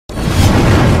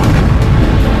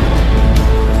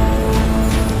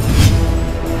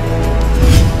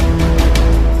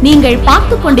நீங்கள்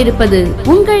பார்த்துக் கொண்டிருப்பது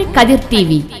உங்கள் கதிர்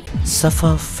டிவி. சஃபா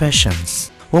ஃபேஷன்ஸ்,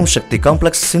 ஓம் சக்தி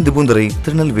காம்ப்ளெக்ஸ், சிந்துபுந்தரை,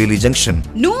 திருநெல்வேலி ஜங்ஷன்.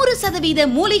 100%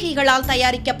 மூலிகைகளால்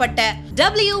தயாரிக்கப்பட்ட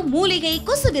W மூலிகை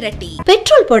கொசு விரட்டி.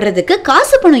 பெட்ரோல் போடுறதுக்கு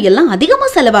காசு பணம் எல்லாம் அதிகமா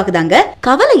செலவாகுதாங்க.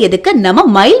 கவலை எதுக்கு, நம்ம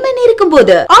மைல்மேன்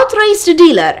இருக்கும்போது. Authorised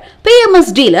dealer PMS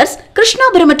dealers,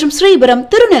 Krishnapuram மற்றும் ஸ்ரீபுரம்,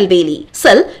 திருநெல்வேலி.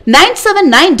 செல்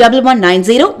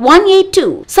 9791190182.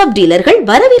 சப் டீலர்கள்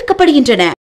வரவேற்கப்படுகின்றன.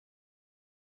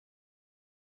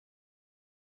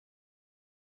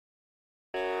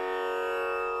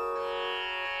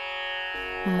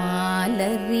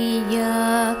 மாலரியா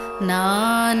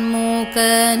நான்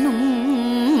மூகனும்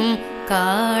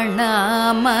காணாமலையினை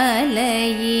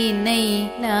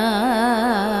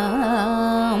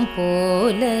நாம்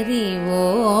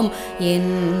போலறிவோம்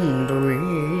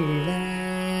என்றுள்ள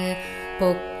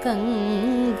பொக்கங்களே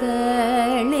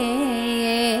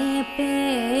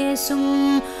பேசும்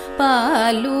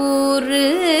பாலூரு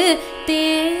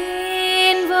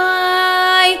தேன்வாய்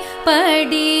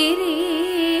படிரி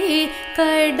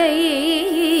கடை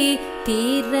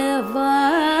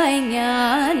தீரவாய்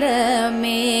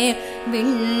ஞாலமே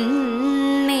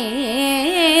விண்ணே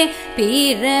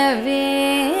பிறவே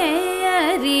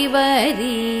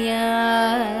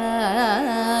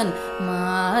அறிவறியான்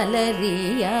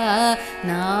மாலரியா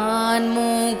நான்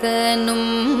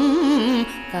மூகனும்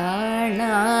காணாமலையினை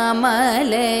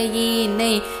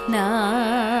நாம்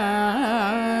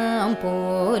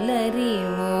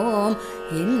போலறிவோம்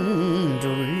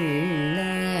என்றுள்ள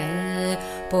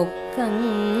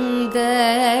பொக்கங்களே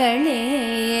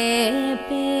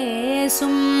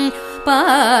பேசும்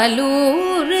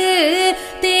பாலூரு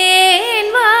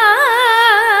தேன்வாய்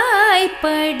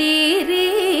படிரி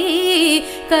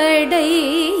கடை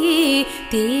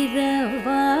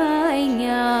தீரவாய்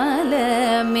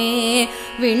ஞாலமே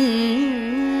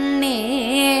விண்ணே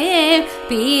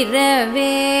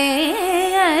பிறவே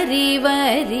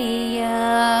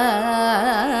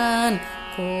அறிவறியான்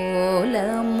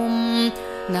கோலமும்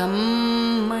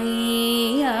நம்மையாட்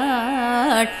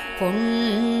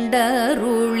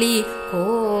கொண்டருளி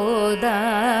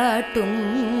கோதாட்டும்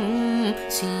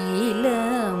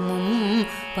சீலமும்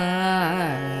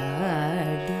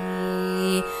பாடி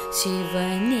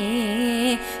சிவனே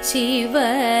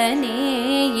சிவனே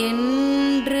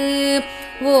என்று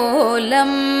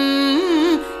ஓலம்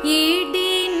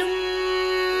இடினும்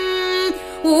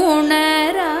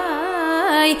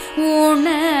உணராய்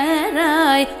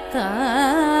உணராய்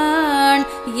காண்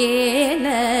ஏல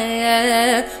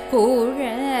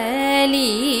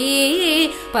குழலி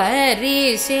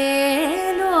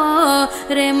பரிசேலோ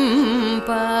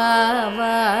ரெம்பாவாய்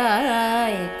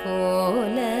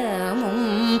கோலமும்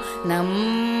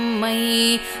நம்மை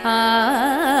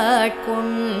ஆட்கொண்டருளி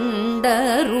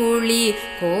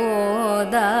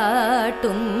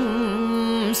கோதாட்டும்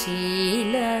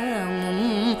சீலமும்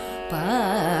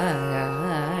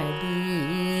பாடி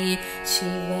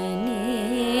சிவனே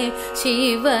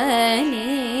சிவனே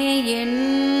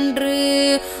என்று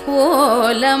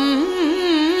ஓலம்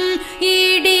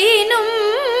இடினும்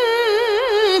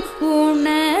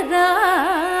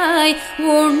உணராய்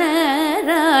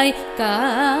உணராய்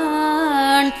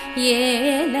காண்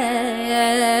ஏல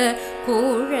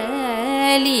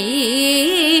குழலி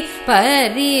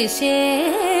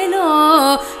பரிசேலோ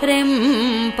ரெம்பாவாய்.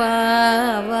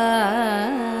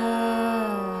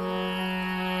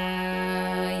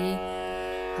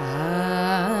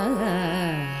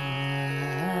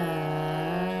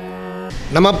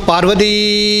 நம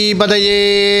பார்வதீபதையே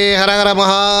ஹரஹர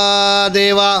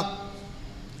மகாதேவா.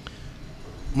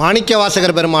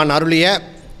 மாணிக்கவாசகர் பெருமான் அருளிய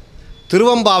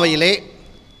திருவம்பாவையிலே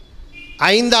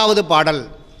 5வது பாடல்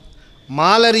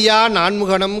மாலரியா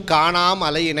நான்முகனும் காணாம்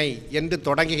அலையினை என்று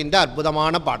தொடங்குகின்ற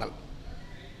அற்புதமான பாடல்.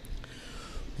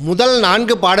 முதல்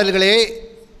 4 பாடல்களே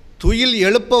துயில்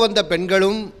எழுப்ப வந்த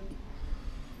பெண்களும்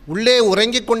உள்ளே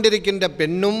உறங்கிக் கொண்டிருக்கின்ற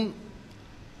பெண்ணும்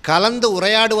கலந்து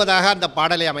உரையாடுவதாக அந்த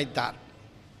பாடலை அமைத்தார்.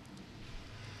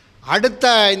 அடுத்த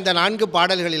இந்த 4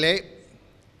 பாடல்களிலே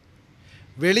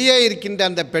வெளியே இருக்கின்ற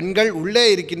அந்த பெண்கள் உள்ளே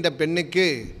இருக்கின்ற பெண்ணுக்கு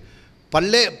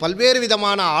பல்வேறு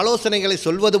விதமான ஆலோசனைகளை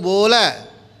சொல்வது போல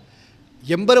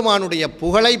எம்பெருமானுடைய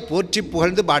புகழை போற்றி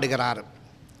புகழ்ந்து பாடுகிறார்.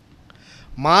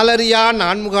 மாலரியா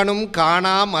நான்முகனும்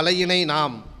காணா மலையினை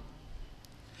நாம்,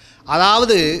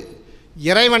 அதாவது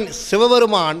இறைவன்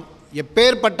சிவபெருமான்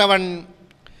எப்பேற்பட்டவன்?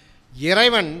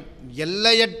 இறைவன்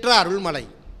எல்லையற்ற அருள்மலை,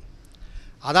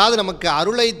 அதாவது நமக்கு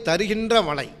அருளை தருகின்ற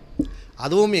மலை.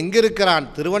 அதுவும் எங்கிருக்கிறான்?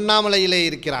 திருவண்ணாமலையிலே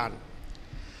இருக்கிறான்.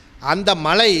 அந்த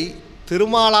மலை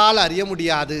திருமாலால் அறிய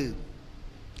முடியாது,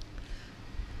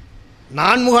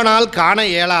 நான்முகனால் காண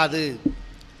இயலாது.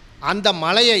 அந்த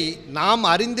மலையை நாம்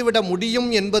அறிந்துவிட முடியும்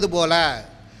என்பது போல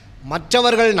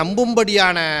மற்றவர்கள்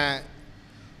நம்பும்படியான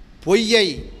பொய்யை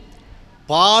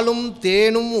பாலும்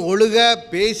தேனும் ஒழுக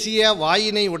பேசிய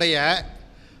வாயினை உடைய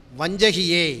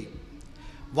வஞ்சகியே,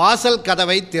 வாசல்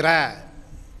கதவை திற.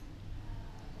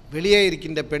 வெளியே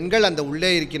இருக்கின்ற பெண்கள் அந்த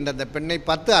உள்ளே இருக்கின்ற அந்த பெண்ணை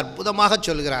பார்த்து அற்புதமாக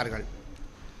சொல்கிறார்கள்.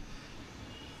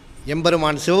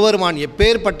 எம்பெருமான் சிவபெருமான்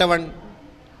எப்பேற்பட்டவன்?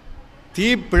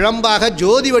 தீப்பிழம்பாக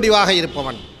ஜோதி வடிவாக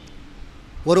இருப்பவன்.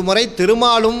 ஒரு முறை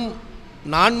திருமாலும்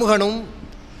நான்முகனும்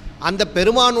அந்த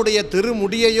பெருமானுடைய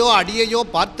திருமுடியையோ அடியையோ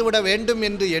பார்த்துவிட வேண்டும்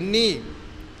என்று எண்ணி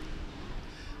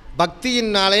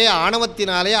பக்தியினாலே,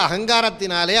 ஆணவத்தினாலே,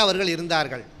 அகங்காரத்தினாலே அவர்கள்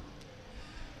இருந்தார்கள்.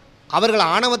 அவர்கள்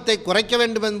ஆணவத்தை குறைக்க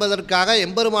வேண்டும் என்பதற்காக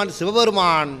எம்பெருமான்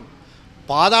சிவபெருமான்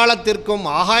பாதாளத்திற்கும்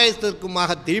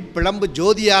ஆகாயத்திற்குமாக தீப்பிழம்பு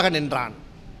ஜோதியாக நின்றான்.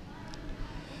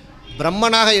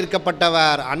 பிரம்மனாக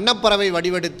இருக்கப்பட்டவர் அன்னப்பறவை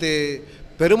வடிவெடுத்து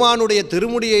பெருமானுடைய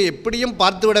திருமுடியை எப்படியும்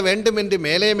பார்த்துவிட வேண்டும் என்று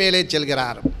மேலே மேலே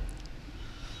செல்கிறார்.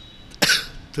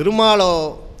 திருமாலோ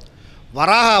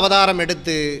வராக அவதாரம்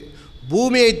எடுத்து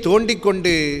பூமியை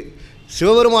தோண்டிக்கொண்டு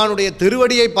சிவபெருமானுடைய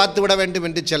திருவடியை பார்த்துவிட வேண்டும்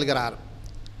என்று செல்கிறார்.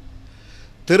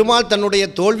 திருமால் தன்னுடைய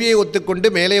தோல்வியை ஒத்துக்கொண்டு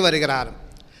மேலே வருகிறார்.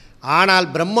 ஆனால்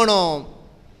பிரம்மனோ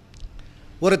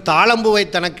ஒரு தாளம்பூவை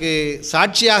தனக்கு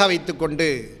சாட்சியாக வைத்துக்கொண்டு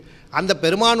அந்த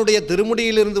பெருமானுடைய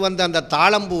திருமுடியிலிருந்து வந்த அந்த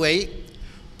தாளம்பூவை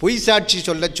பொய் சாட்சி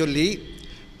சொல்லி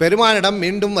பெருமானிடம்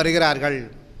மீண்டும் வருகிறார்கள்.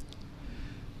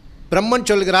 பிரம்மன்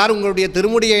சொல்கிறார், உங்களுடைய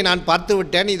திருமுடியை நான் பார்த்து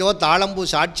விட்டேன், இதோ தாளம்பூ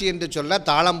சாட்சி என்று சொல்ல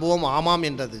தாளம்பூவும் ஆமாம்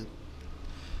என்றது.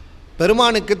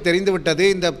 பெருமானுக்கு தெரிந்துவிட்டது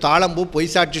இந்த தாளம்பூ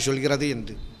பொய் சாட்சி சொல்கிறது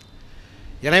என்று.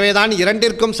 எனவேதான்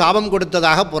இரண்டிற்கும் சாபம்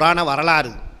கொடுத்ததாக புராண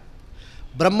வரலாறு.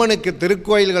 பிரம்மனுக்கு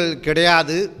திருக்கோயில்கள்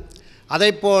கிடையாது.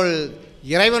 அதைப்போல்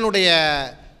இறைவனுடைய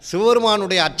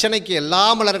சிவபெருமானுடைய அர்ச்சனைக்கு எல்லா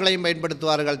மலர்களையும்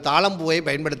பயன்படுத்துவார்கள், தாளம்பூவை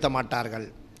பயன்படுத்த மாட்டார்கள்.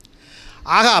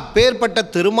 ஆக அப்பேற்பட்ட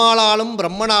திருமாலாலும்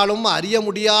பிரம்மனாலும் அறிய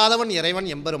முடியாதவன் இறைவன்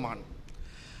எம்பெருமான்.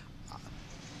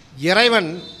 இறைவன்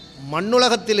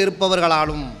மண்ணுலகத்தில்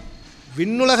இருப்பவர்களாலும்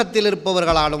விண்ணுலகத்தில்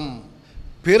இருப்பவர்களாலும்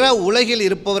பிற உலகில்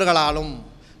இருப்பவர்களாலும்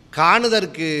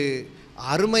காணுதற்கு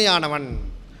அருமையானவன்.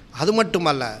 அது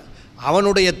மட்டுமல்ல,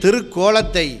 அவனுடைய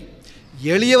திருக்கோலத்தை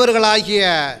எளியவர்களாகிய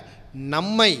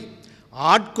நம்மை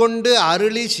ஆட்கொண்டு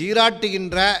அருளி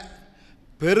சீராட்டுகின்ற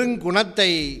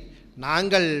பெருங்குணத்தை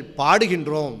நாங்கள்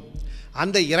பாடுகின்றோம்.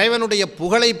 அந்த இறைவனுடைய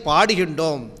புகழை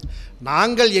பாடுகின்றோம்.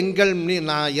 நாங்கள்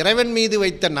இறைவன் மீது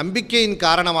வைத்த நம்பிக்கையின்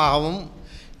காரணமாகவும்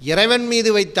இறைவன் மீது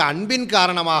வைத்த அன்பின்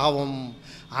காரணமாகவும்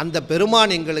அந்த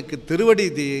பெருமான் எங்களுக்கு திருவடி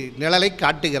நிழலை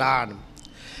காட்டுகிறான்.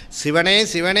 சிவனே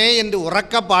சிவனே என்று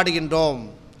உறக்க பாடுகின்றோம்.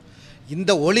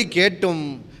 இந்த ஒலி கேட்டும்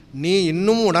நீ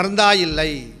இன்னும்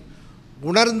உணர்ந்தாயில்லை,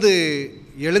 உணர்ந்து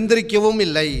எழுந்திருக்கவும்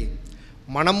இல்லை.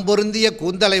 மனம் பொருந்திய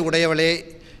கூந்தலை உடையவளே,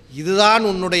 இதுதான்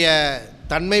உன்னுடைய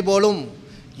தன்மை போலும்,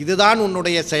 இதுதான்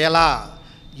உன்னுடைய செயலா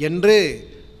என்று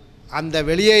அந்த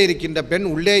வெளியே இருக்கின்ற பெண்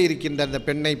உள்ளே இருக்கின்ற அந்த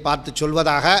பெண்ணை பார்த்து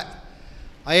சொல்வதாக,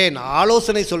 ஏன்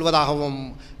ஆலோசனை சொல்வதாகவும்,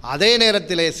 அதே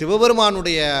நேரத்திலே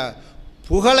சிவபெருமானுடைய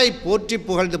புகழை போற்றி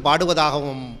புகழ்ந்து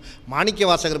பாடுவதாகவும்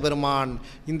மாணிக்கவாசகர் பெருமான்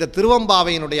இந்த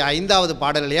திருவம்பாவையினுடைய 5வது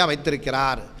பாடலிலே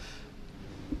அமைத்திருக்கிறார்.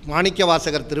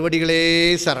 மாணிக்கவாசகர் திருவடிகளே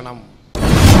சரணம்.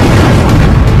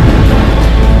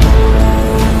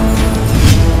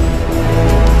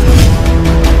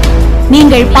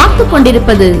 நீங்கள் பார்த்துக்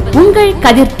கொண்டிருப்பது உங்கள்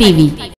கதிர் டிவி.